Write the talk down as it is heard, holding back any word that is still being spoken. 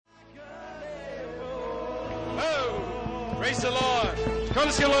Praise the Lord. Come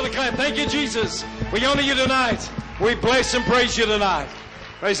and see a lot of clap. Thank you, Jesus. We honor you tonight. We bless and praise you tonight.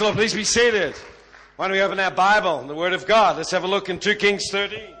 Praise the Lord. Please be seated. Why don't we open our Bible, the Word of God? Let's have a look in 2 Kings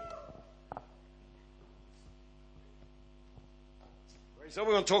 13. Praise the Lord.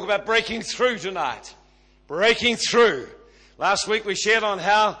 We're going to talk about breaking through tonight. Breaking through. Last week we shared on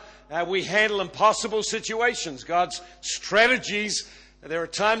how we handle impossible situations. God's strategies. There are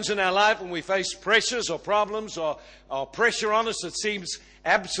times in our life when we face pressures or problems or pressure on us that seems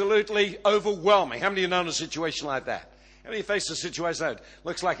absolutely overwhelming. How many of you know in a situation like that? How many of you face a situation that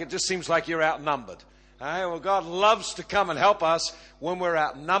looks like it just seems like you're outnumbered? Well, God loves to come and help us when we're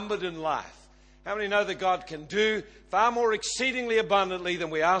outnumbered in life. How many know that God can do far more exceedingly abundantly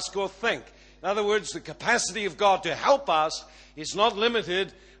than we ask or think? In other words, the capacity of God to help us is not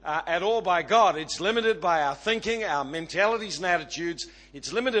limited at all by God. It's limited by our thinking, our mentalities and attitudes.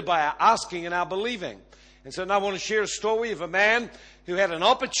 It's limited by our asking and our believing. And so now I want to share a story of a man who had an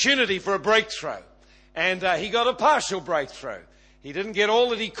opportunity for a breakthrough. And he got a partial breakthrough. He didn't get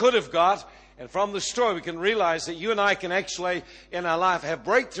all that he could have got. And from the story we can realize that you and I can actually in our life have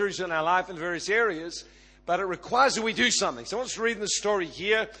breakthroughs in our life in various areas. But it requires that we do something. So I want us to read the story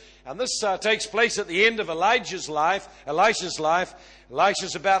here. And this takes place at the end of Elisha's life. Elisha's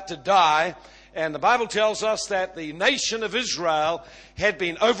about to die. And the Bible tells us that the nation of Israel had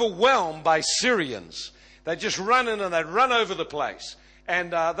been overwhelmed by Syrians. They'd just run in and they'd run over the place.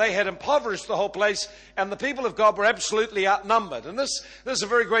 And they had impoverished the whole place. And the people of God were absolutely outnumbered. And this is a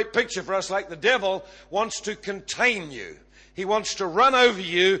very great picture for us, like the devil wants to contain you. He wants to run over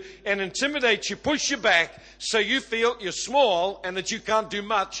you and intimidate you, push you back, so you feel you're small and that you can't do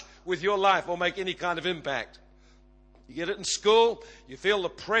much with your life or make any kind of impact. You get it in school, you feel the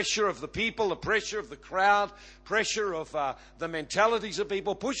pressure of the people, the pressure of the crowd, pressure of the mentalities of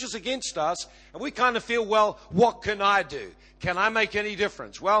people pushes against us, and we kind of feel, well, what can I do? Can I make any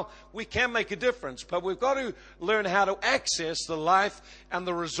difference? Well, we can make a difference, but we've got to learn how to access the life and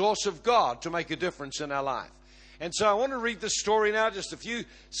the resource of God to make a difference in our life. And so I want to read the story now, just a few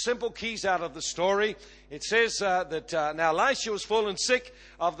simple keys out of the story. It says that now Elisha was fallen sick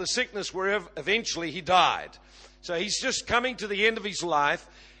of the sickness where eventually he died. So he's just coming to the end of his life.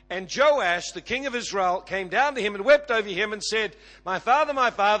 And Joash, the king of Israel, came down to him and wept over him and said, my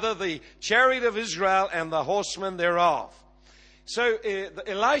father, the chariot of Israel and the horsemen thereof. So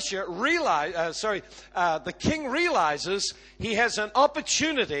Elisha the king realizes he has an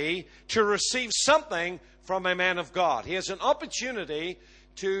opportunity to receive something from a man of God. He has an opportunity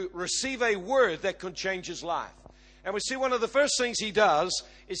to receive a word that can change his life. And we see one of the first things he does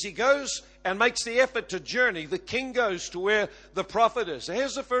is he goes and makes the effort to journey. The king goes to where the prophet is. So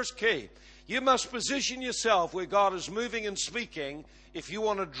here's the first key. You must position yourself where God is moving and speaking if you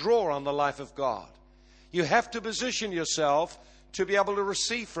want to draw on the life of God. You have to position yourself to be able to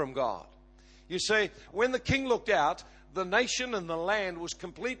receive from God. You see, when the king looked out, the nation and the land was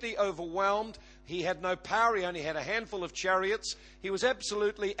completely overwhelmed. He had no power. He only had a handful of chariots. He was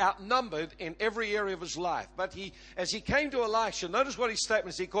absolutely outnumbered in every area of his life. But as he came to Elisha, notice what his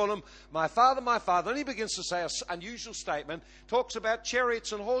statement is. He called him, my father, my father. And he begins to say an unusual statement, talks about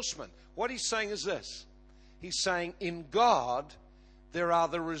chariots and horsemen. What he's saying is this. He's saying, in God, there are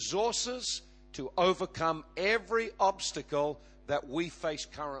the resources to overcome every obstacle that we face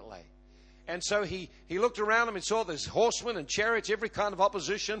currently. And so he looked around him and saw there's horsemen and chariots, every kind of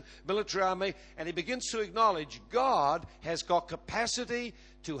opposition, military army, and he begins to acknowledge God has got capacity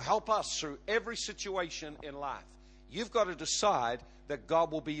to help us through every situation in life. You've got to decide that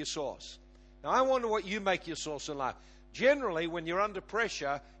God will be your source. Now, I wonder what you make your source in life. Generally, when you're under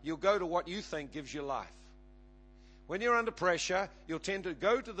pressure, you'll go to what you think gives you life. When you're under pressure, you'll tend to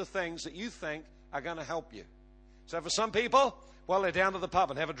go to the things that you think are going to help you. So for some people, well, they're down to the pub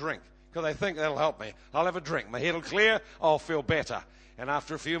and have a drink, because they think that'll help me. I'll have a drink. My head will clear. I'll feel better. And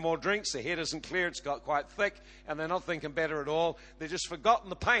after a few more drinks, the head isn't clear. It's got quite thick. And they're not thinking better at all. They've just forgotten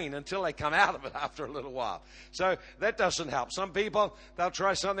the pain until they come out of it after a little while. So that doesn't help. Some people, they'll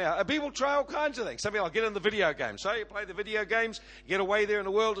try something else. People try all kinds of things. Some people get in the video games. So you play the video games, get away there in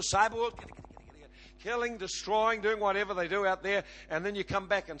the world of cyber world, killing, destroying, doing whatever they do out there. And then you come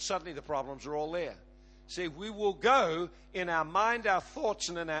back and suddenly the problems are all there. See, we will go in our mind, our thoughts,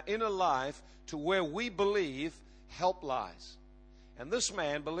 and in our inner life to where we believe help lies. And this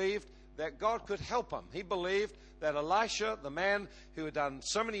man believed that God could help him. He believed that Elisha, the man who had done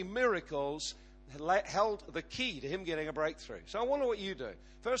so many miracles, held the key to him getting a breakthrough. So I wonder what you do.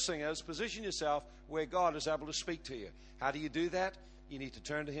 First thing is, position yourself where God is able to speak to you. How do you do that? You need to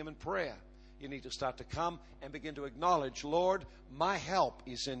turn to him in prayer. You need to start to come and begin to acknowledge, Lord, my help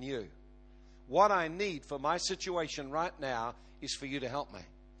is in you. what I need for my situation right now is for you to help me.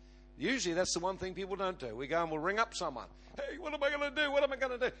 Usually that's the one thing people don't do. We go and we'll ring up someone. Hey, what am I going to do? What am I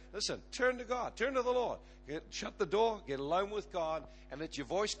going to do? Listen, turn to God. Turn to the Lord. Shut the door. Get alone with God and let your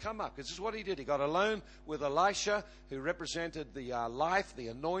voice come up. Because this is what he did. He got alone with Elisha, who represented the life, the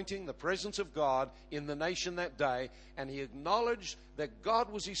anointing, the presence of God in the nation that day. And he acknowledged that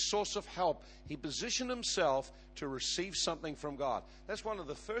God was his source of help. He positioned himself to receive something from God. That's one of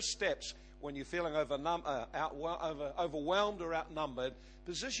the first steps when you're feeling overwhelmed or outnumbered.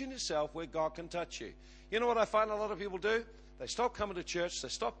 Position yourself where God can touch you. You know what I find a lot of people do? They stop coming to church, they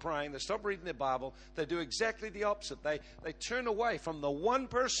stop praying, they stop reading their Bible, they do exactly the opposite. They turn away from the one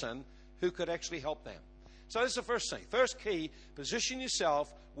person who could actually help them. So that's the first thing. First key, position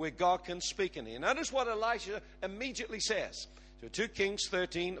yourself where God can speak in you. Notice what Elisha immediately says. So 2 Kings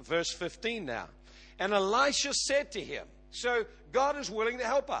 13, verse 15 now. And Elisha said to him, so God is willing to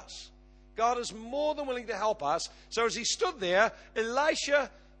help us. God is more than willing to help us. So as he stood there, Elisha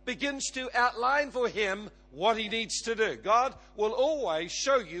begins to outline for him what he needs to do. God will always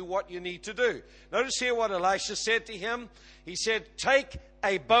show you what you need to do. Notice here what Elisha said to him. He said, take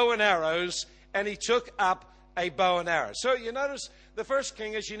a bow and arrows, and he took up a bow and arrows. So you notice the first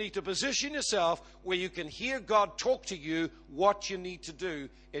thing is you need to position yourself where you can hear God talk to you what you need to do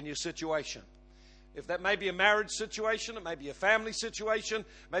in your situation. If that may be a marriage situation, it may be a family situation,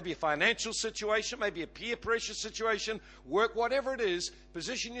 maybe a financial situation, maybe a peer pressure situation, work, whatever it is,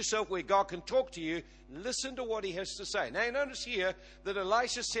 position yourself where God can talk to you. Listen to what he has to say. Now, you notice here that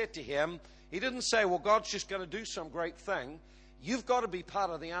Elisha said to him, he didn't say, well, God's just going to do some great thing. You've got to be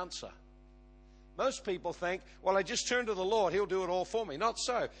part of the answer. Most people think, well, I just turn to the Lord, he'll do it all for me. Not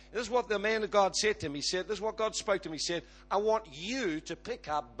so. This is what the man of God said to him. He said, this is what God spoke to him. He said, I want you to pick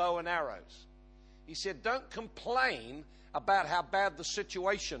up bow and arrows. He said, don't complain about how bad the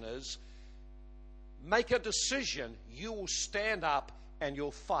situation is. Make a decision. You will stand up and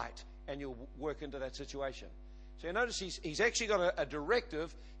you'll fight and you'll work into that situation. So you notice he's actually got a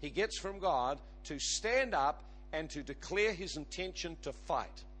directive he gets from God to stand up and to declare his intention to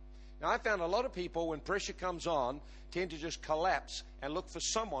fight. Now, I found a lot of people, when pressure comes on, tend to just collapse and look for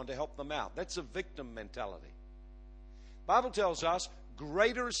someone to help them out. That's a victim mentality. The Bible tells us,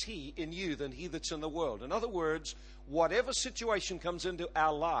 greater is he in you than he that's in the world. In other words, whatever situation comes into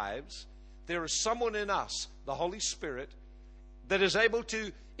our lives, there is someone in us, the Holy Spirit, that is able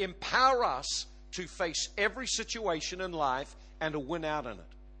to empower us to face every situation in life and to win out in it.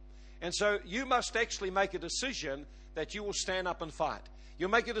 And so you must actually make a decision that you will stand up and fight.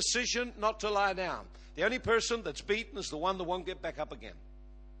 You'll make a decision not to lie down. The only person that's beaten is the one that won't get back up again.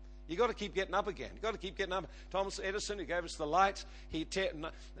 You've got to keep getting up again. You've got to keep getting up. Thomas Edison, who gave us the lights,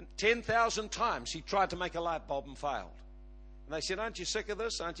 10,000 times he tried to make a light bulb and failed. And they said, aren't you sick of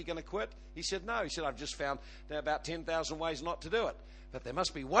this? Aren't you going to quit? He said, no. He said, I've just found there are about 10,000 ways not to do it. But there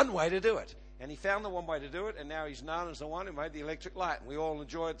must be one way to do it. And he found the one way to do it, and now he's known as the one who made the electric light. And we all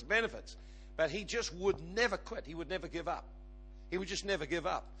enjoy its benefits. But he just would never quit. He would never give up. He would just never give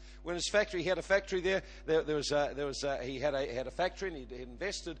up. When his factory, he had a factory there. He had a factory, and he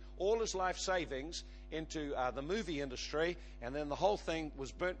invested all his life savings into the movie industry, and then the whole thing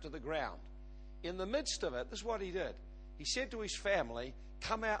was burnt to the ground. In the midst of it, this is what he did. He said to his family,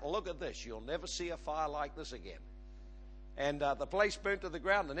 "Come out and look at this. You'll never see a fire like this again." And the place burnt to the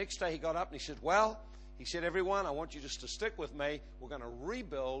ground. The next day, he got up and he said, "Well," he said, "everyone, I want you just to stick with me. We're going to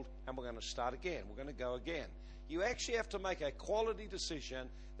rebuild, and we're going to start again. We're going to go again." You actually have to make a quality decision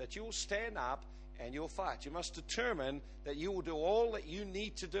that you will stand up and you'll fight. You must determine that you will do all that you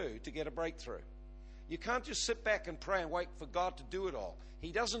need to do to get a breakthrough. You can't just sit back and pray and wait for God to do it all.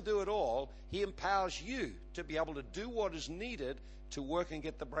 He doesn't do it all. He empowers you to be able to do what is needed to work and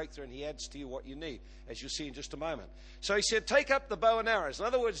get the breakthrough, and he adds to you what you need, as you'll see in just a moment. So he said, take up the bow and arrows. In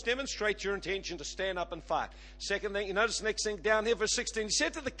other words, demonstrate your intention to stand up and fight. Second thing, you notice the next thing down here, verse 16. He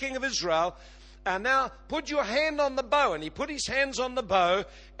said to the king of Israel, and now put your hand on the bow. And he put his hands on the bow,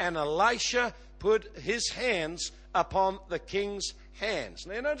 and Elisha put his hands upon the king's hands.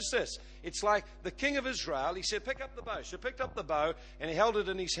 Now notice this. It's like the king of Israel, he said, pick up the bow. So he picked up the bow, and he held it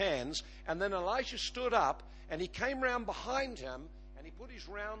in his hands. And then Elisha stood up, and he came round behind him, and he put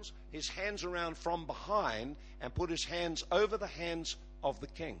his hands around from behind, and put his hands over the hands of the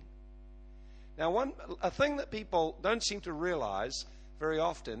king. Now a thing that people don't seem to realize very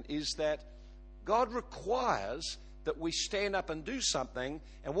often is that God requires that we stand up and do something,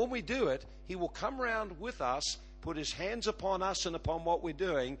 and when we do it, he will come around with us, put his hands upon us and upon what we're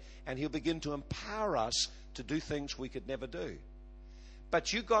doing, and he'll begin to empower us to do things we could never do.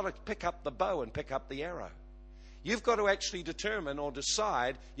 But you've got to pick up the bow and pick up the arrow. You've got to actually determine or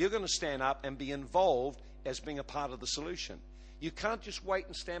decide you're going to stand up and be involved as being a part of the solution. You can't just wait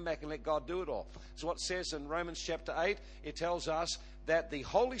and stand back and let God do it all. So what it says in Romans chapter 8, it tells us that the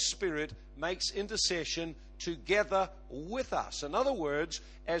Holy Spirit makes intercession together with us. In other words,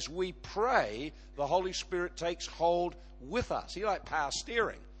 as we pray, the Holy Spirit takes hold with us. You like power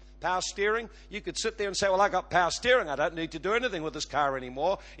steering. Power steering, you could sit there and say, well, I got power steering. I don't need to do anything with this car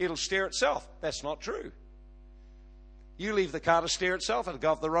anymore. It'll steer itself. That's not true. You leave the car to steer itself, it'll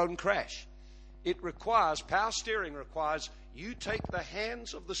go off the road and crash. Power steering requires you take the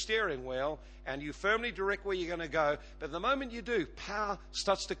hands of the steering wheel and you firmly direct where you're going to go. But the moment you do, power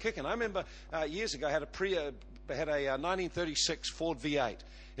starts to kick in. I remember years ago I had a 1936 Ford V8.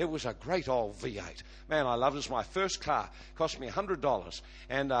 It was a great old V8. Man, I loved it. It was my first car. It cost me $100.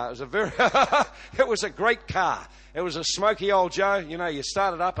 And it was a great car. It was a smoky old Joe. You know, you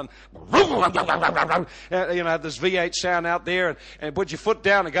start it up and, you know, had this V8 sound out there and put your foot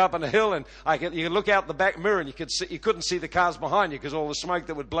down and go up on a hill and you could look out the back mirror and you couldn't see the cars behind you because all the smoke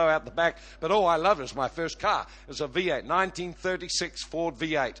that would blow out the back. But I loved it. It was my first car. It was a V8, 1936 Ford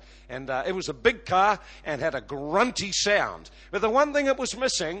V8. And it was a big car and had a grunty sound. But the one thing it was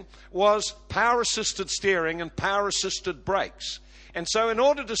missing was power-assisted steering and power-assisted brakes. And so in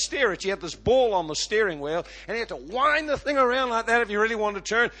order to steer it, you had this ball on the steering wheel, and you had to wind the thing around like that if you really wanted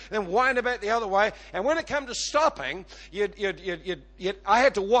to turn, then wind it back the other way. And when it came to stopping, I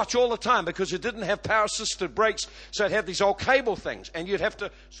had to watch all the time because it didn't have power-assisted brakes, so it had these old cable things. And you'd have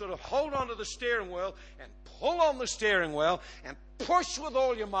to sort of hold onto the steering wheel and pull on the steering wheel and push with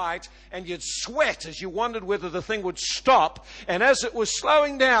all your might, and you'd sweat as you wondered whether the thing would stop. And as it was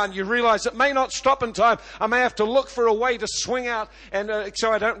slowing down, you realize it may not stop in time. I may have to look for a way to swing out and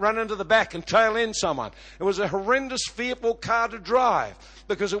so I don't run into the back and tail end someone. It was a horrendous, fearful car to drive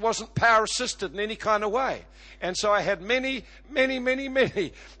because it wasn't power assisted in any kind of way. And so I had many,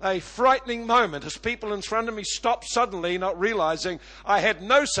 a frightening moment as people in front of me stopped suddenly, not realizing I had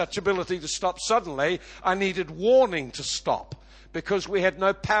no such ability to stop suddenly. I needed warning to stop, because we had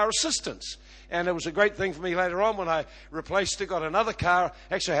no power assistance. And it was a great thing for me later on when I replaced it, got another car.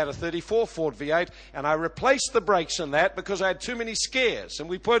 Actually, I had a 34 Ford V8, and I replaced the brakes in that because I had too many scares. And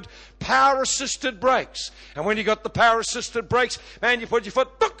we put power-assisted brakes. And when you got the power-assisted brakes, man, you put your foot,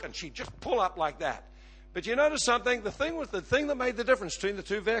 and she'd just pull up like that. But you notice something? The thing that made the difference between the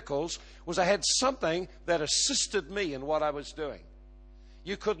two vehicles was I had something that assisted me in what I was doing.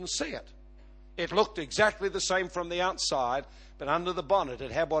 You couldn't see it. It looked exactly the same from the outside, but under the bonnet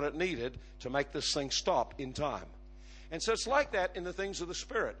it had what it needed to make this thing stop in time. And so it's like that in the things of the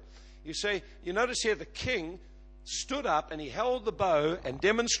Spirit. You see, you notice here the king stood up and he held the bow and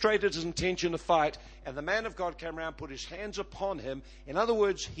demonstrated his intention to fight, and the man of God came around, put his hands upon him. In other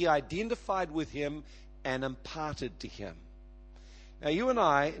words, he identified with him and imparted to him. Now you and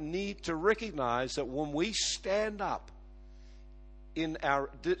I need to recognize that when we stand up in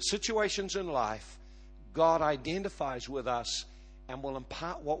our situations in life, God identifies with us and will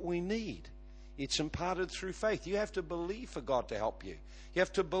impart what we need. It's imparted through faith. You have to believe for God to help you. You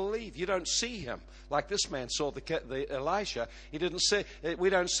have to believe. You don't see him like this man saw the Elisha. He didn't see. We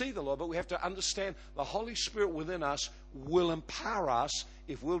don't see the Lord, but we have to understand the Holy Spirit within us will empower us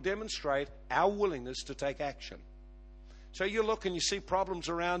if we'll demonstrate our willingness to take action. So you look and you see problems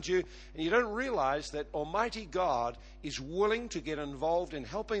around you, and you don't realize that Almighty God is willing to get involved in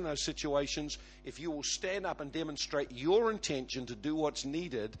helping those situations. If you will stand up and demonstrate your intention to do what's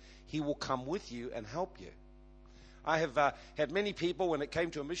needed, he will come with you and help you. I have had many people, when it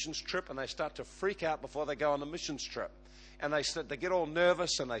came to a missions trip, and they start to freak out before they go on a missions trip. And they get all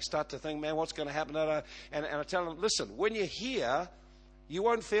nervous, and they start to think, man, what's going to happen? And I tell them, listen, when you're here, you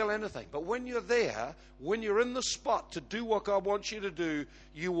won't feel anything. But when you're there, when you're in the spot to do what God wants you to do,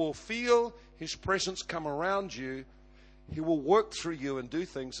 you will feel his presence come around you. He will work through you and do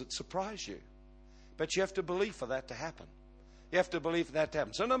things that surprise you. But you have to believe for that to happen. You have to believe for that to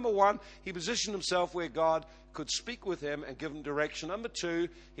happen. So number one, he positioned himself where God could speak with him and give him direction. Number two,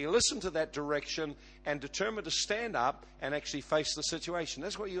 he listened to that direction and determined to stand up and actually face the situation.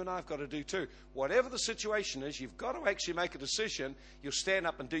 That's what you and I have got to do too. Whatever the situation is, you've got to actually make a decision. You'll stand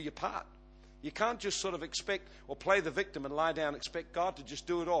up and do your part. You can't just sort of expect or play the victim and lie down and expect God to just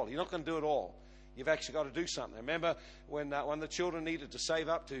do it all. You're not going to do it all. You've actually got to do something. Remember when the children needed to save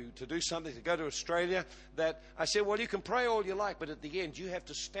up to do something, to go to Australia, that I said, well, you can pray all you like, but at the end you have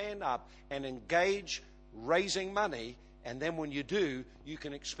to stand up and engage raising money, and then when you do, you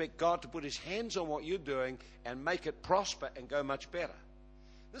can expect God to put his hands on what you're doing and make it prosper and go much better.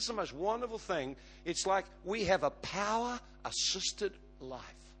 This is the most wonderful thing. It's like we have a power-assisted life.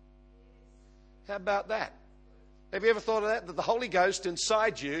 How about that? Have you ever thought of that? That the Holy Ghost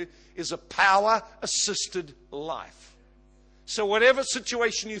inside you is a power-assisted life. So whatever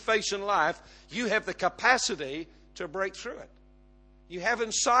situation you face in life, you have the capacity to break through it. You have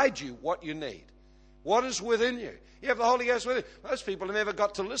inside you what you need. What is within you? You have the Holy Ghost within you. Most people have never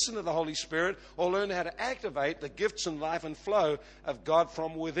got to listen to the Holy Spirit or learn how to activate the gifts and life and flow of God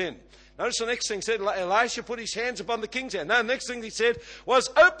from within. Notice the next thing said, Elisha put his hands upon the king's hand. No, the next thing he said was,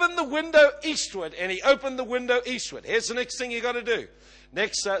 open the window eastward. And he opened the window eastward. Here's the next thing you've got to do.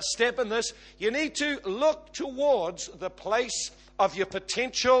 Next step in this, you need to look towards the place of your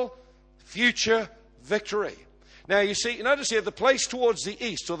potential future victory. Now, you see, notice here, the place towards the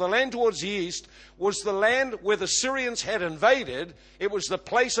east, or the land towards the east, was the land where the Syrians had invaded. It was the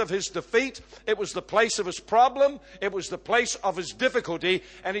place of his defeat. It was the place of his problem. It was the place of his difficulty.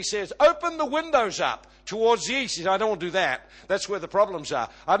 And he says, open the windows up towards the east. He said, I don't want to do that. That's where the problems are.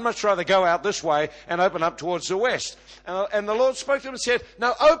 I'd much rather go out this way and open up towards the west. And the Lord spoke to him and said,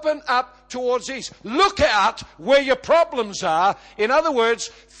 now open up towards the east. Look out where your problems are. In other words,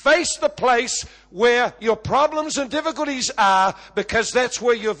 face the place where your problems and difficulties are, because that's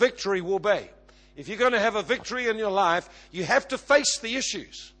where your victory will be. If you're going to have a victory in your life, you have to face the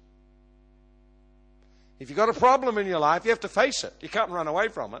issues. If you've got a problem in your life, you have to face it. You can't run away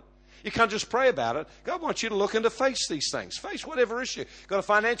from it. You can't just pray about it. God wants you to look and to face these things. Face whatever issue. Got a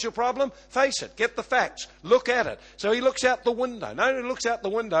financial problem? Face it. Get the facts. Look at it. So he looks out the window. Not only looks out the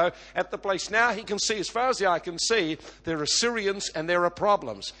window at the place. Now he can see, as far as the eye can see, there are Syrians and there are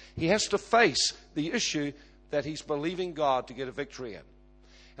problems. He has to face the issue that he's believing God to get a victory in.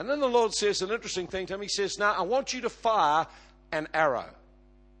 And then the Lord says an interesting thing to him. He says, now I want you to fire an arrow.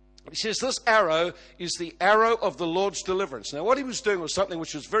 He says this arrow is the arrow of the Lord's deliverance. Now what he was doing was something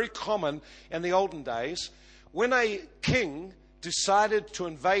which was very common in the olden days. When a king decided to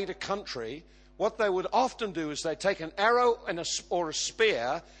invade a country, what they would often do is they'd take an arrow or a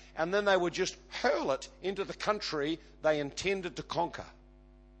spear, and then they would just hurl it into the country they intended to conquer.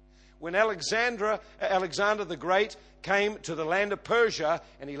 When Alexander the Great came to the land of Persia,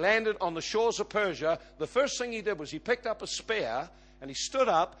 and he landed on the shores of Persia, the first thing he did was he picked up a spear, and he stood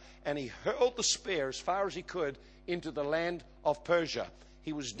up and he hurled the spear as far as he could into the land of Persia.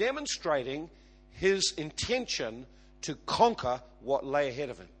 He was demonstrating his intention to conquer what lay ahead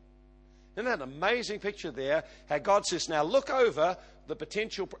of him. Isn't that an amazing picture there? How God says, now look over the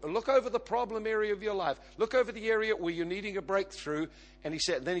potential, look over the problem area of your life. Look over the area where you're needing a breakthrough. And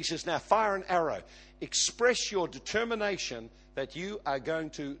then he says, now fire an arrow. Express your determination that you are going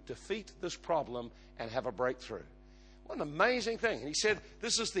to defeat this problem and have a breakthrough. What an amazing thing. And he said,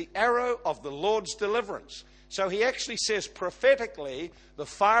 this is the arrow of the Lord's deliverance. So he actually says prophetically, the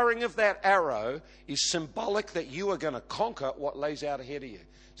firing of that arrow is symbolic that you are going to conquer what lays out ahead of you.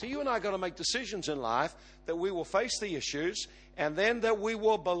 So you and I have got to make decisions in life that we will face the issues, and then that we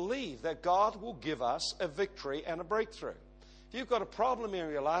will believe that God will give us a victory and a breakthrough. If you've got a problem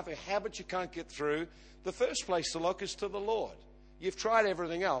in your life, a habit you can't get through, the first place to look is to the Lord. You've tried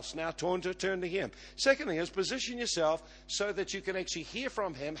everything else. Now turn to Him. Secondly is position yourself so that you can actually hear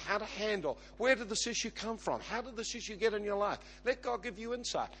from Him how to handle. Where did this issue come from? How did this issue get in your life? Let God give you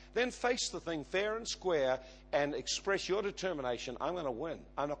insight. Then face the thing fair and square and express your determination. I'm going to win.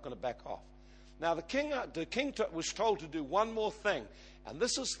 I'm not going to back off. Now the king was told to do one more thing. And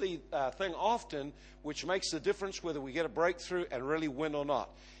this is the thing often which makes the difference whether we get a breakthrough and really win or not.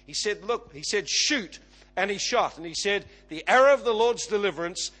 He said, shoot. And he shot, and he said, the arrow of the Lord's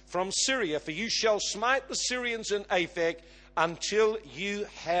deliverance from Syria, for you shall smite the Syrians in Aphek until you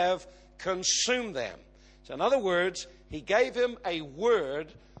have consumed them. So in other words, he gave him a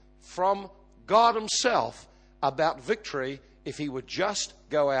word from God himself about victory if he would just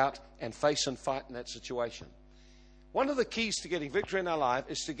go out and face and fight in that situation. One of the keys to getting victory in our life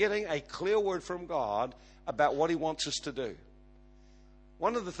is to getting a clear word from God about what He wants us to do.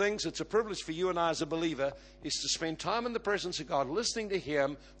 One of the things that's a privilege for you and I as a believer is to spend time in the presence of God, listening to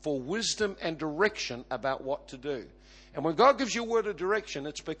Him for wisdom and direction about what to do. And when God gives you a word of direction,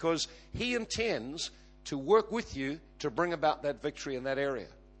 it's because He intends to work with you to bring about that victory in that area.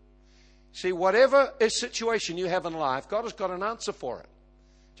 See, whatever situation you have in life, God has got an answer for it.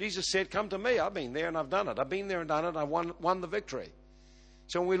 Jesus said, come to me. I've been there and I've done it. I've been there and done it. I won the victory.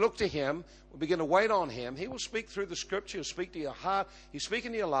 So when we look to Him, we begin to wait on Him. He will speak through the Scripture. He'll speak to your heart. He'll speak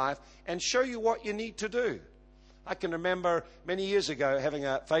into your life and show you what you need to do. I can remember many years ago having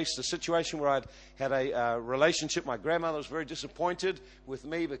faced a situation where I'd had a relationship. My grandmother was very disappointed with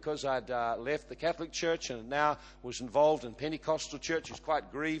me because I'd left the Catholic Church and now was involved in Pentecostal church. She was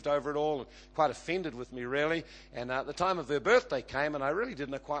quite grieved over it all and quite offended with me, really. And the time of her birthday came, and I really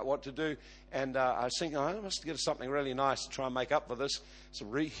didn't know quite what to do. And I was thinking, I must get something really nice to try and make up for this.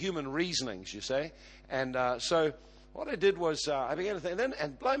 Some human reasonings, you say. And so what I did was I began to think,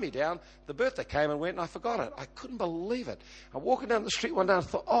 and blow me down, the birthday came and went, and I forgot it. I couldn't believe it. I'm walking down the street one day and I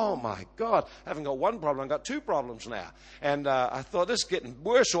thought, oh my God, I haven't got one problem, I've got two problems now. And I thought, this is getting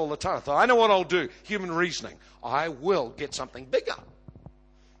worse all the time. I thought, I know what I'll do, human reasoning. I will get something bigger.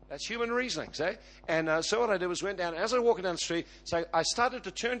 That's human reasoning, see? And so what I did was went down, as I was walking down the street, so I started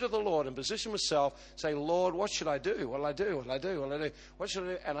to turn to the Lord and position myself, say, Lord, what should I do? What'll I do? What'll I do? What'll I do? What should I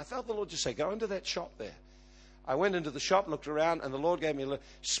do? And I felt the Lord just say, go into that shop there. I went into the shop, looked around, and the Lord gave me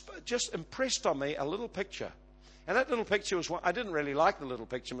just impressed on me a little picture. And that little picture was one, I didn't really like the little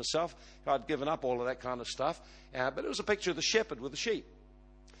picture myself. I'd given up all of that kind of stuff. But it was a picture of the shepherd with the sheep.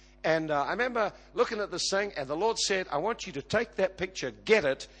 And I remember looking at this thing, and the Lord said, I want you to take that picture, get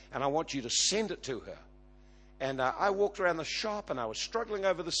it, and I want you to send it to her. And I walked around the shop, and I was struggling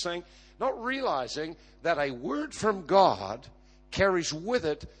over this thing, not realizing that a word from God carries with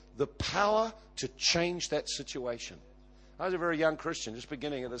it the power to change that situation. I was a very young Christian, just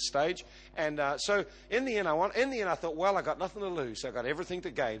beginning at this stage. And so in the end, I thought, well, I got nothing to lose. I got everything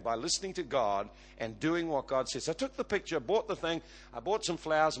to gain by listening to God and doing what God says. So I took the picture, bought the thing. I bought some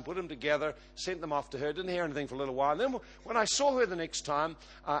flowers and put them together, sent them off to her. Didn't hear anything for a little while. And then when I saw her the next time,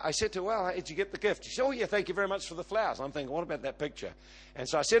 I said to her, well, did you get the gift? She said, oh, yeah, thank you very much for the flowers. I'm thinking, what about that picture? And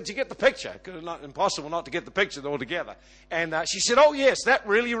so I said, did you get the picture? Because it's not impossible not to get the picture altogether. And she said, oh, yes, that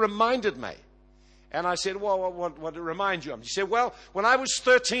really reminded me. And I said, well, what did it remind you of? She said, well, when I was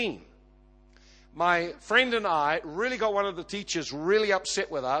 13, my friend and I really got one of the teachers really upset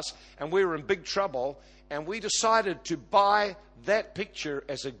with us, and we were in big trouble, and we decided to buy that picture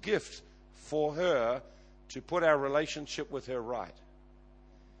as a gift for her to put our relationship with her right.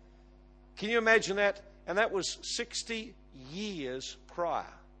 Can you imagine that? And that was 60 years prior.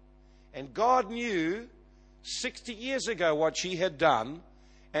 And God knew 60 years ago what she had done,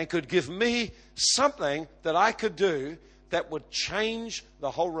 and could give me something that I could do that would change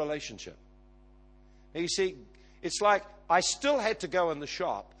the whole relationship. Now, you see, it's like I still had to go in the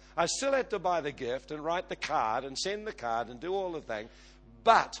shop. I still had to buy the gift and write the card and send the card and do all the thing.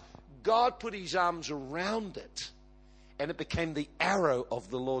 But God put his arms around it, and it became the arrow of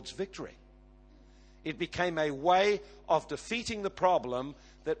the Lord's victory. It became a way of defeating the problem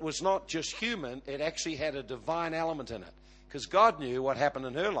that was not just human. It actually had a divine element in it. Because God knew what happened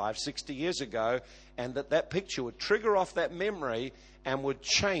in her life 60 years ago, and that picture would trigger off that memory and would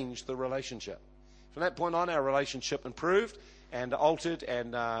change the relationship. From that point on, our relationship improved and altered,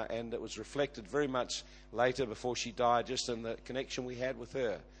 and it was reflected very much later before she died, just in the connection we had with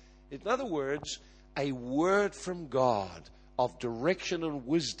her. In other words, a word from God of direction and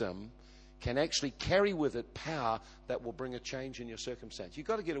wisdom can actually carry with it power that will bring a change in your circumstance. You've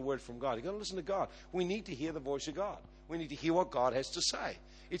got to get a word from God. You've got to listen to God. We need to hear the voice of God. We need to hear what God has to say.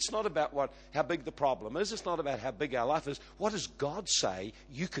 It's not about how big the problem is. It's not about how big our life is. What does God say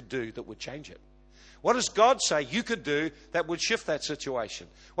you could do that would change it? What does God say you could do that would shift that situation?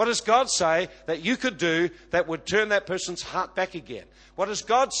 What does God say that you could do that would turn that person's heart back again? What does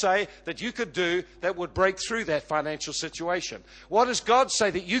God say that you could do that would break through that financial situation? What does God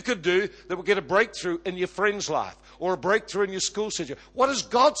say that you could do that would get a breakthrough in your friend's life or a breakthrough in your school situation? What does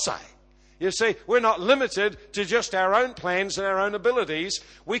God say? You see, we're not limited to just our own plans and our own abilities.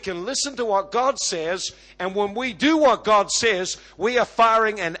 We can listen to what God says, and when we do what God says, we are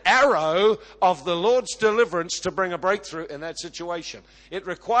firing an arrow of the Lord's deliverance to bring a breakthrough in that situation. It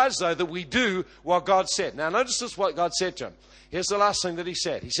requires, though, that we do what God said. Now, notice this, what God said to him. Here's the last thing that he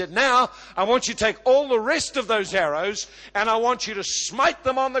said. He said, now, I want you to take all the rest of those arrows, and I want you to smite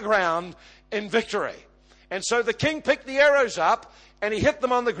them on the ground in victory. And so the king picked the arrows up, and he hit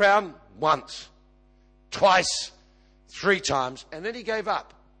them on the ground once, twice, 3 times, and then he gave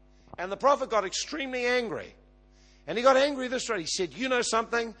up. And the prophet got extremely angry. And he got angry this way. He said, you know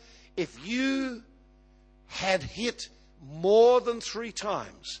something? If you had hit more than 3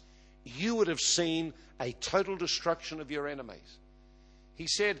 times, you would have seen a total destruction of your enemies. He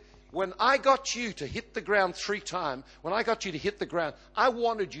said, when I got you to hit the ground 3 times, when I got you to hit the ground, I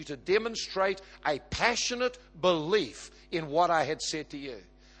wanted you to demonstrate a passionate belief in what I had said to you.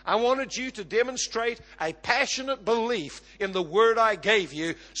 I wanted you to demonstrate a passionate belief in the word I gave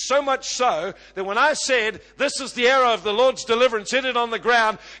you, so much so that when I said, this is the arrow of the Lord's deliverance, hit it on the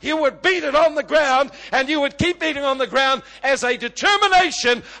ground, you would beat it on the ground, and you would keep beating on the ground as a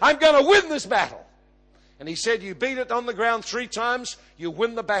determination, I'm going to win this battle. And he said, you beat it on the ground 3 times, you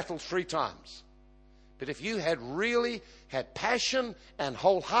win the battle 3 times. But if you had really had passion and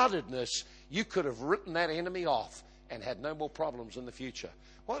wholeheartedness, you could have written that enemy off and had no more problems in the future.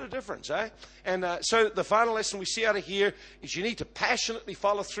 What a difference, eh? And so the final lesson we see out of here is you need to passionately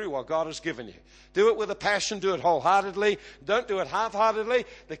follow through what God has given you. Do it with a passion. Do it wholeheartedly. Don't do it half-heartedly.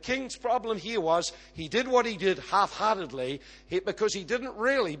 The king's problem here was he did what he did half-heartedly because he didn't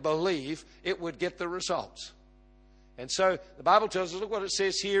really believe it would get the results. And so the Bible tells us, look what it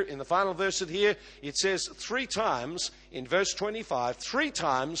says here in the final verse of here. It says 3 times in verse 25, 3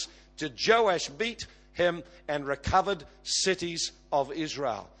 times did Joash beat him and recovered cities of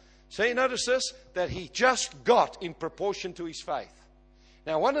Israel. So you notice this, that he just got in proportion to his faith.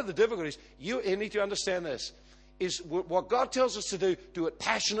 Now, one of the difficulties, you need to understand this, is what God tells us to do it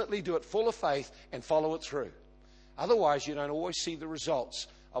passionately, do it full of faith, and follow it through. Otherwise, you don't always see the results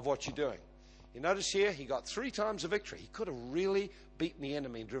of what you're doing. You notice here, he got 3 times a victory. He could have really beaten the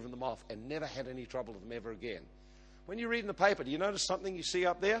enemy and driven them off and never had any trouble with them ever again. When you read in the paper, do you notice something you see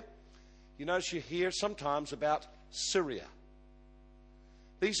up there? You notice you hear sometimes about Syria.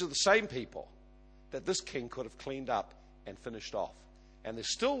 These are the same people that this king could have cleaned up and finished off. And they're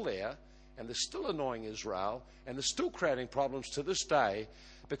still there, and they're still annoying Israel, and they're still creating problems to this day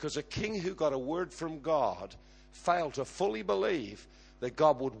because a king who got a word from God failed to fully believe that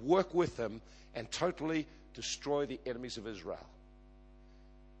God would work with him and totally destroy the enemies of Israel.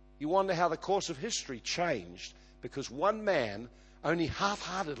 You wonder how the course of history changed because one man only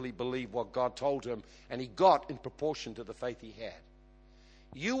half-heartedly believed what God told him, and he got in proportion to the faith he had.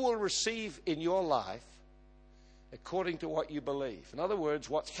 You will receive in your life according to what you believe. In other words,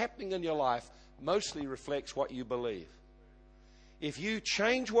 what's happening in your life mostly reflects what you believe. If you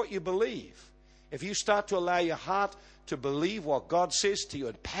change what you believe, if you start to allow your heart to believe what God says to you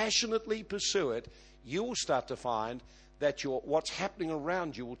and passionately pursue it, you will start to find that what's happening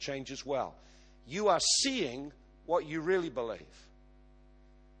around you will change as well. You are seeing what you really believe.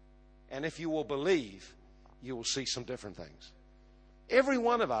 And if you will believe, you will see some different things. Every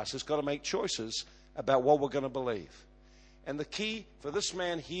one of us has got to make choices about what we're going to believe. And the key for this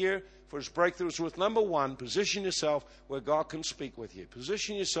man here, for his breakthrough, is with number 1, position yourself where God can speak with you.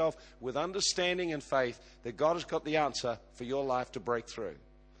 Position yourself with understanding and faith that God has got the answer for your life to break through.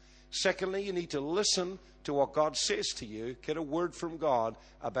 Secondly, you need to listen to what God says to you. Get a word from God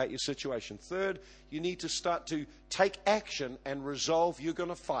about your situation. Third, you need to start to take action and resolve you're going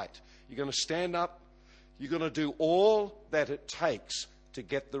to fight. You're going to stand up. You're going to do all that it takes to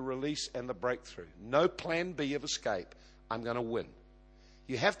get the release and the breakthrough. No plan B of escape. I'm going to win.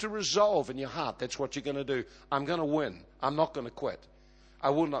 You have to resolve in your heart. That's what you're going to do. I'm going to win. I'm not going to quit.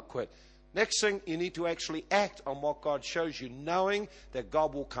 I will not quit. Next thing, you need to actually act on what God shows you, knowing that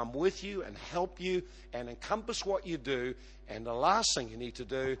God will come with you and help you and encompass what you do. And the last thing you need to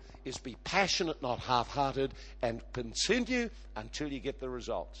do is be passionate, not half-hearted, and continue until you get the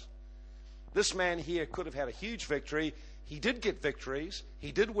results. This man here could have had a huge victory. He did get victories.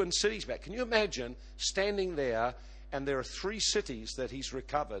 He did win cities back. Can you imagine standing there and there are 3 cities that he's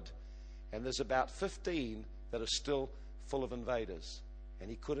recovered and there's about 15 that are still full of invaders? And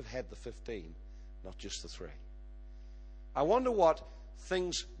he could have had the 15, not just the 3. I wonder what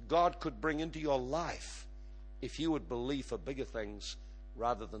things God could bring into your life if you would believe for bigger things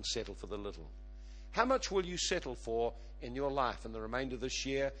rather than settle for the little. How much will you settle for in your life in the remainder of this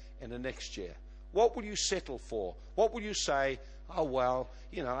year and the next year? What will you settle for? What will you say, oh, well,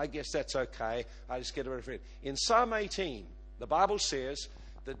 I guess that's okay. I just get a bit of it. In Psalm 18, the Bible says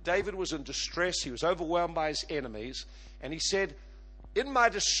that David was in distress. He was overwhelmed by his enemies. And he said, in my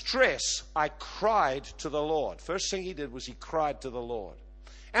distress, I cried to the Lord. First thing he did was he cried to the Lord.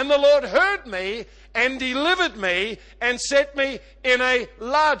 And the Lord heard me and delivered me and set me in a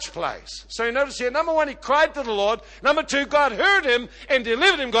large place. So you notice here, number 1, he cried to the Lord. Number 2, God heard him and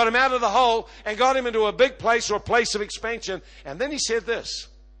delivered him, got him out of the hole and got him into a big place or a place of expansion. And then he said this.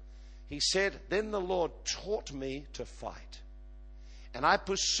 He said, then the Lord taught me to fight. And I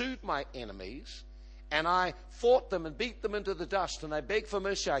pursued my enemies and I fought them and beat them into the dust. And I begged for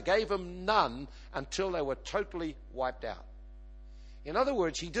mercy. I gave them none until they were totally wiped out. In other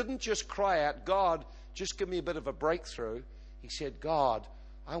words, he didn't just cry out, God, just give me a bit of a breakthrough. He said, God,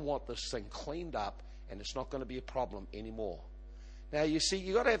 I want this thing cleaned up and it's not going to be a problem anymore. Now, you see,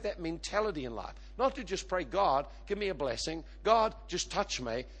 you've got to have that mentality in life. Not to just pray, God, give me a blessing. God, just touch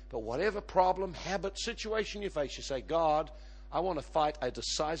me. But whatever problem, habit, situation you face, you say, God, I want to fight a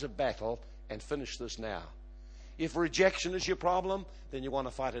decisive battle and finish this now. If rejection is your problem, then you want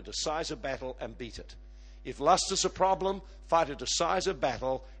to fight a decisive battle and beat it. If lust is a problem, fight a decisive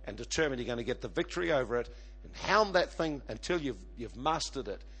battle and determine you're going to get the victory over it and hound that thing until you've mastered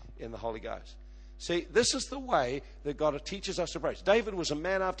it in the Holy Ghost. See, this is the way that God teaches us to pray. David was a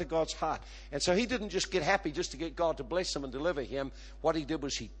man after God's heart. And so he didn't just get happy just to get God to bless him and deliver him. What he did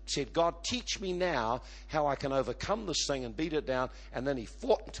was he said, God, teach me now how I can overcome this thing and beat it down. And then he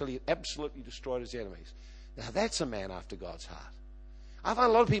fought until he absolutely destroyed his enemies. Now, that's a man after God's heart. I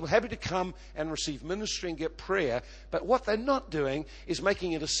find a lot of people happy to come and receive ministry and get prayer, but what they're not doing is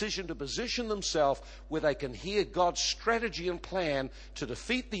making a decision to position themselves where they can hear God's strategy and plan to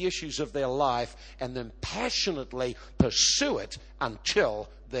defeat the issues of their life and then passionately pursue it until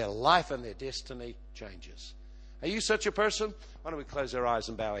their life and their destiny changes. Are you such a person? Why don't we close our eyes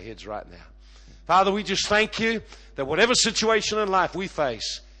and bow our heads right now? Father, we just thank you that whatever situation in life we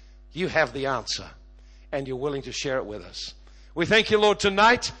face, you have the answer and you're willing to share it with us. We thank you, Lord,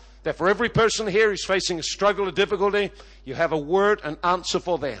 tonight that for every person here who's facing a struggle or difficulty, you have a word and answer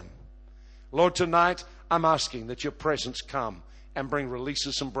for them. Lord, tonight I'm asking that your presence come and bring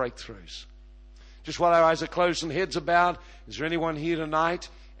releases and breakthroughs. Just while our eyes are closed and heads are bowed, is there anyone here tonight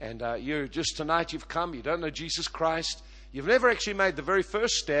and you've come, you don't know Jesus Christ, you've never actually made the very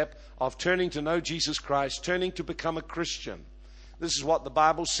first step of turning to know Jesus Christ, turning to become a Christian. This is what the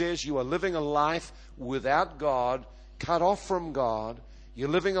Bible says. You are living a life without God, cut off from God. You're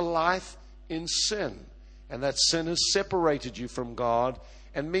living a life in sin, and that sin has separated you from God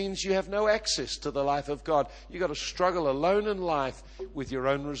and means you have no access to the life of God. You've got to struggle alone in life with your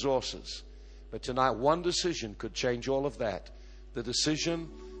own resources. But tonight, one decision could change all of that. The decision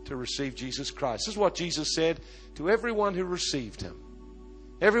to receive Jesus Christ. This is what Jesus said to everyone who received him,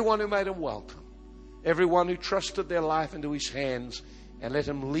 everyone who made him welcome, everyone who trusted their life into his hands and let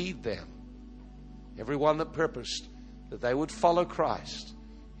him lead them, everyone that purposed that they would follow Christ.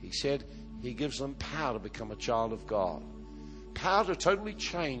 He said he gives them power to become a child of God. Power to totally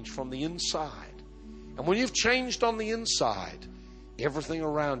change from the inside. And when you've changed on the inside, everything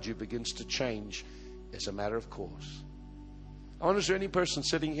around you begins to change as a matter of course. I wonder, is there any person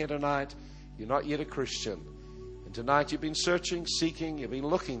sitting here tonight, you're not yet a Christian, and tonight you've been searching, seeking, you've been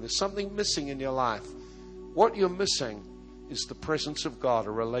looking, there's something missing in your life. What you're missing is the presence of God,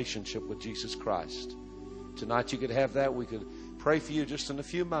 a relationship with Jesus Christ. Tonight you could have that. We could pray for you just in a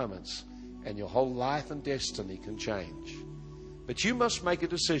few moments, and your whole life and destiny can change. But you must make a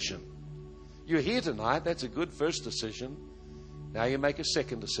decision. You're here tonight. That's a good first decision. Now you make a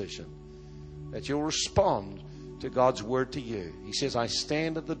second decision, that you'll respond to God's word to you. He says, I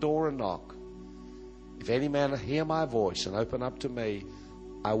stand at the door and knock. If any man hear my voice and open up to me,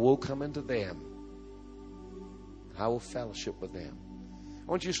 I will come into them. I will fellowship with them.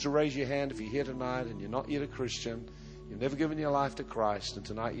 I want you just to raise your hand if you're here tonight and you're not yet a Christian. You've never given your life to Christ, and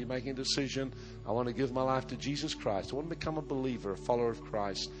tonight you're making a decision. I want to give my life to Jesus Christ. I want to become a believer, a follower of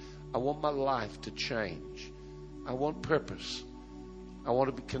Christ. I want my life to change. I want purpose. I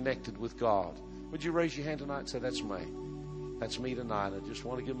want to be connected with God. Would you raise your hand tonight and say, that's me. That's me tonight. I just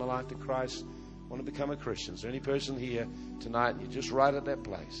want to give my life to Christ. I want to become a Christian. Is there any person here tonight and you're just right at that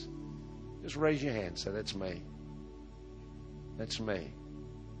place? Just raise your hand and say, that's me. That's me.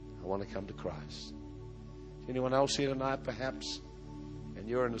 I want to come to Christ. Anyone else here tonight, perhaps, and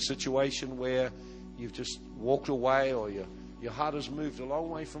you're in a situation where you've just walked away, or your heart has moved a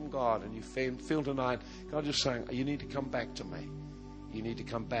long way from God, and you feel tonight, God is saying, you need to come back to me. You need to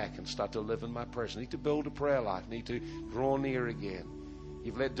come back and start to live in my presence. You need to build a prayer life. You need to draw near again.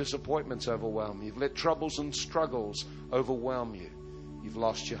 You've let disappointments overwhelm you. You've let troubles and struggles overwhelm you. You've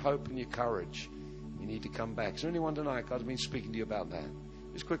lost your hope and your courage. You need to come back. Is there anyone tonight God's been speaking to you about that?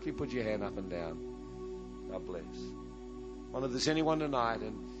 Just quickly put your hand up and down. God bless. I wonder if there's anyone tonight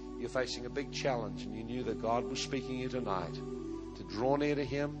and you're facing a big challenge and you knew that God was speaking to you tonight to draw near to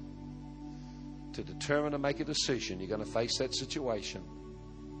him, to determine and make a decision. You're going to face that situation,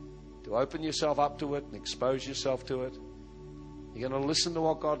 to open yourself up to it and expose yourself to it. You're going to listen to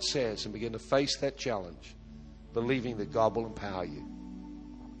what God says and begin to face that challenge, believing that God will empower you.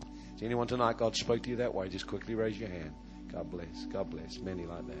 Is anyone tonight God spoke to you that way? Just quickly raise your hand. God bless. God bless. Many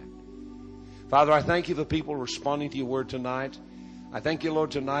like that. Father, I thank you for people responding to your word tonight. I thank you,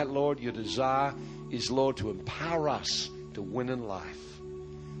 Lord, tonight, Lord, your desire is, Lord, to empower us to win in life.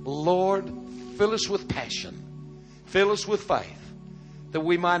 Lord, fill us with passion. Fill us with faith, that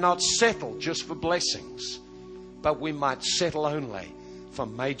we might not settle just for blessings, but we might settle only for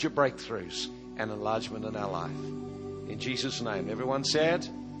major breakthroughs and enlargement in our life. In Jesus' name. Everyone said,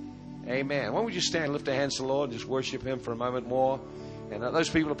 amen. Why don't we just stand, lift our hands to the Lord, and just worship Him for a moment more. And those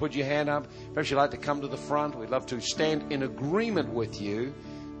people who put your hand up, perhaps you'd like to come to the front. We'd love to stand in agreement with you,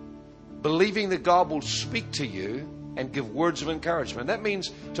 believing that God will speak to you and give words of encouragement. That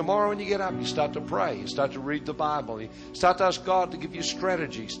means tomorrow when you get up, you start to pray, you start to read the Bible, you start to ask God to give you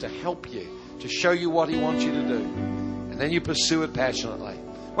strategies to help you, to show you what He wants you to do. And then you pursue it passionately.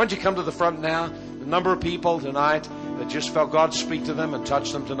 Why don't you come to the front now? A number of people tonight that just felt God speak to them and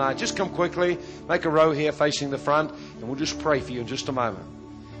touch them tonight. Just come quickly, make a row here facing the front, and we'll just pray for you in just a moment.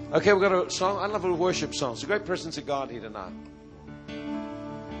 Okay, we've got a song. I love a worship song. It's a great presence of God here tonight. If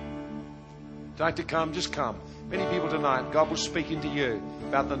you'd like to come, just come. Many people tonight, God was speaking to you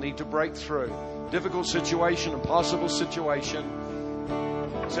about the need to break through. Difficult situation, impossible situation.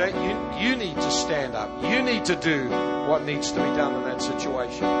 So you need to stand up. You need to do what needs to be done in that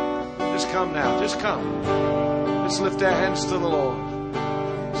situation. Just come now. Just come. Let's lift our hands to the Lord.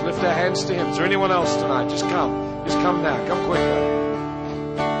 Let's lift our hands to Him. Is there anyone else tonight? Just come. Just come now. Come quickly.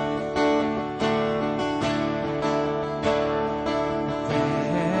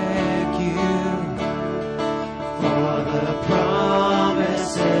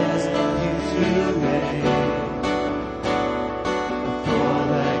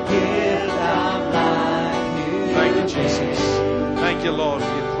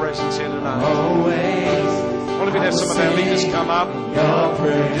 Some of our leaders come up.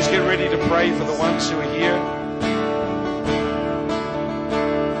 Just get ready to pray for the ones who are here.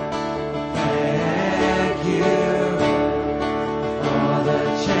 Thank you for the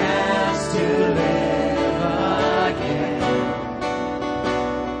chance to live again,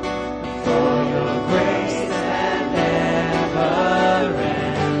 for your grace that never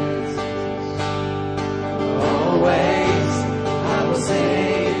ends. Always I will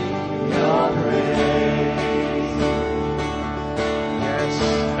sing your praise.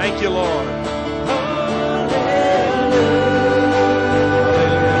 Thank you, Lord.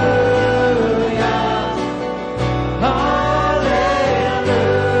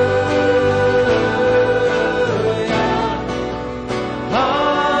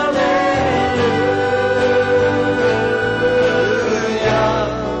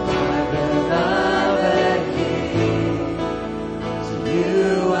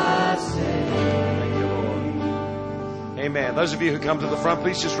 Those of you who come to the front,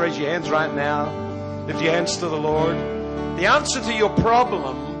 please just raise your hands right now. Lift your hands to the Lord. The answer to your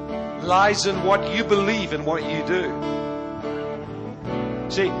problem lies in what you believe and what you do.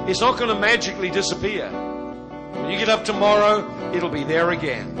 See, it's not going to magically disappear. When you get up tomorrow, it'll be there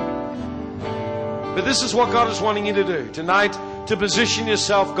again. But this is what God is wanting you to do tonight, to position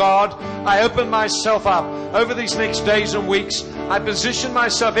yourself. God, I open myself up over these next days and weeks. I position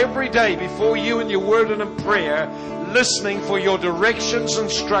myself every day before you in your word and in prayer, listening for your directions,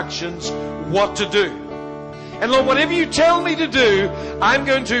 instructions, what to do. And Lord, whatever you tell me to do, I'm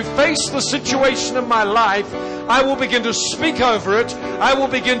going to face the situation in my life. I will begin to speak over it. I will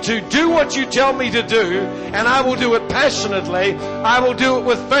begin to do what you tell me to do, and I will do it passionately. I will do it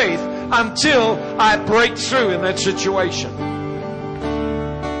with faith until I break through in that situation.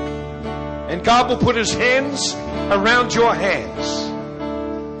 And God will put His hands around your hands.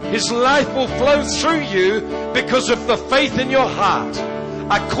 His life will flow through you because of the faith in your heart.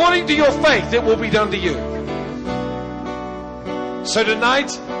 According to your faith, it will be done to you. So tonight,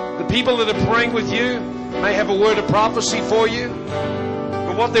 the people that are praying with you may have a word of prophecy for you.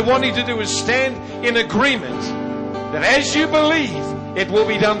 But what they want you to do is stand in agreement that as you believe, it will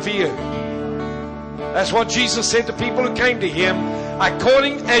be done for you. That's what Jesus said to people who came to Him.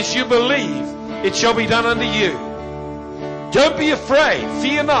 According as you believe, it shall be done unto you. Don't be afraid.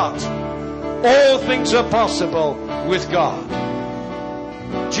 Fear not. All things are possible with God.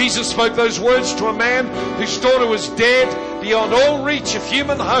 Jesus spoke those words to a man whose daughter was dead beyond all reach of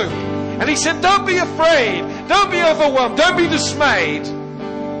human hope. And He said, don't be afraid. Don't be overwhelmed. Don't be dismayed.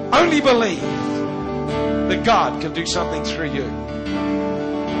 Only believe that God can do something through you.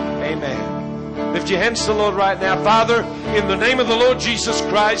 Amen. Lift your hands to the Lord right now. Father, in the name of the Lord Jesus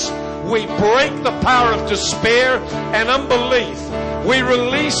Christ, we break the power of despair and unbelief. We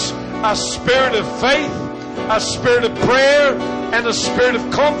release a spirit of faith, a spirit of prayer, and a spirit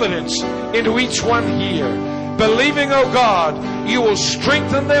of confidence into each one here. Believing, oh God, you will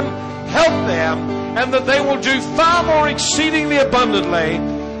strengthen them, help them, and that they will do far more exceedingly abundantly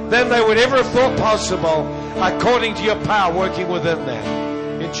than they would ever have thought possible, according to your power working within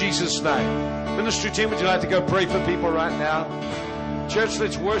them. In Jesus' name. Ministry team, would you like to go pray for people right now? Church,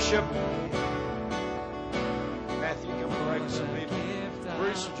 let's worship.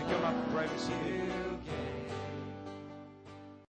 Bruce, would you come up and pray with me?